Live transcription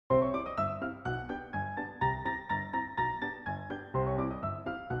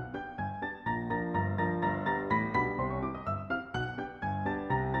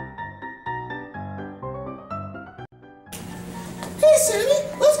Hey, Sammy,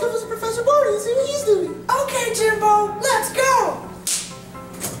 let's go visit Professor Barney and see what he's doing. Okay, Jimbo, let's go!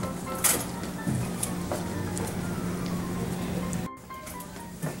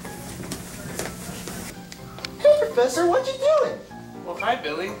 Hey, Professor, what you doing? Well, hi,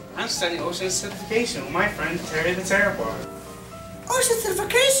 Billy. I'm studying ocean acidification with my friend Terry the Pteropod. Ocean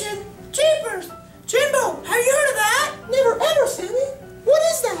acidification? Jeepers! Jimbo, have you heard of that? Never ever, Sammy. What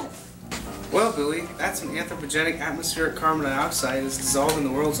is that? Well, Billy, that's when anthropogenic atmospheric carbon dioxide is dissolved in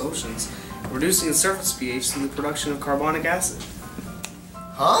the world's oceans, reducing its surface pH through the production of carbonic acid.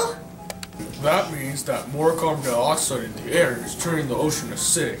 Huh? That means that more carbon dioxide in the air is turning the ocean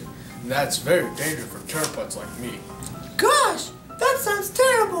acidic, and that's very dangerous for pteropods like me. Gosh, that sounds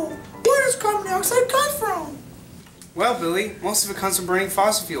terrible. Where does carbon dioxide come from? Well, Billy, most of it comes from burning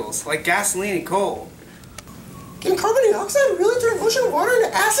fossil fuels, like gasoline and coal. Can carbon dioxide really turn ocean water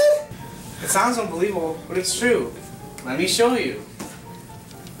into acid? It sounds unbelievable, but it's true. Let me show you.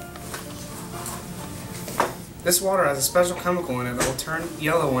 This water has a special chemical in it that will turn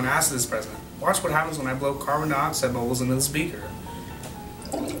yellow when acid is present. Watch what happens when I blow carbon dioxide bubbles into this beaker.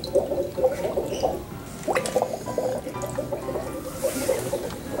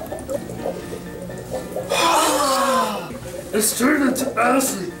 It's turned into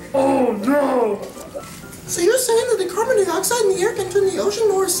acid! Oh no! So you're saying that the carbon dioxide in the air can turn the ocean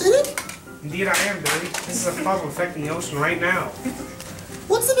more acidic? Indeed I am, Billy. This is a problem affecting the ocean right now.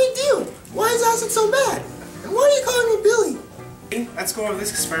 What's the big deal? Why is acid so bad? And why are you calling me Billy? Let's go over this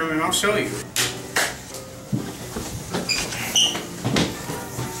experiment and I'll show you.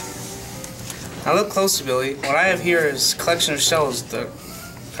 Now look closely, Billy. What I have here is a collection of shells that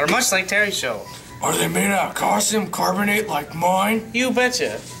are much like Terry's shell. Are they made out of calcium carbonate like mine? You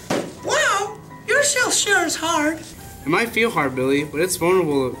betcha. Wow, your shell sure is hard. It might feel hard, Billy, but it's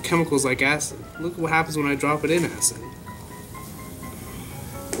vulnerable to chemicals like acid. Look at what happens when I drop it in acid.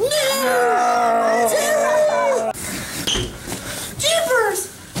 No! Jeepers!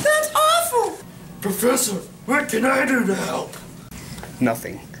 That's awful! Professor, what can I do to help?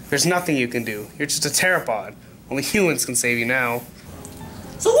 Nothing. There's nothing you can do. You're just a pteropod. Only humans can save you now.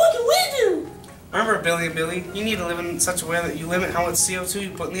 So what can we do? Remember, Billy, you need to live in such a way that you limit how much CO2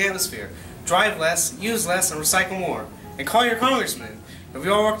 you put in the atmosphere. Drive less, use less, and recycle more. And call your congressman. If we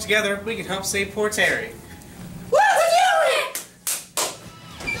all work together, we can help save poor Terry.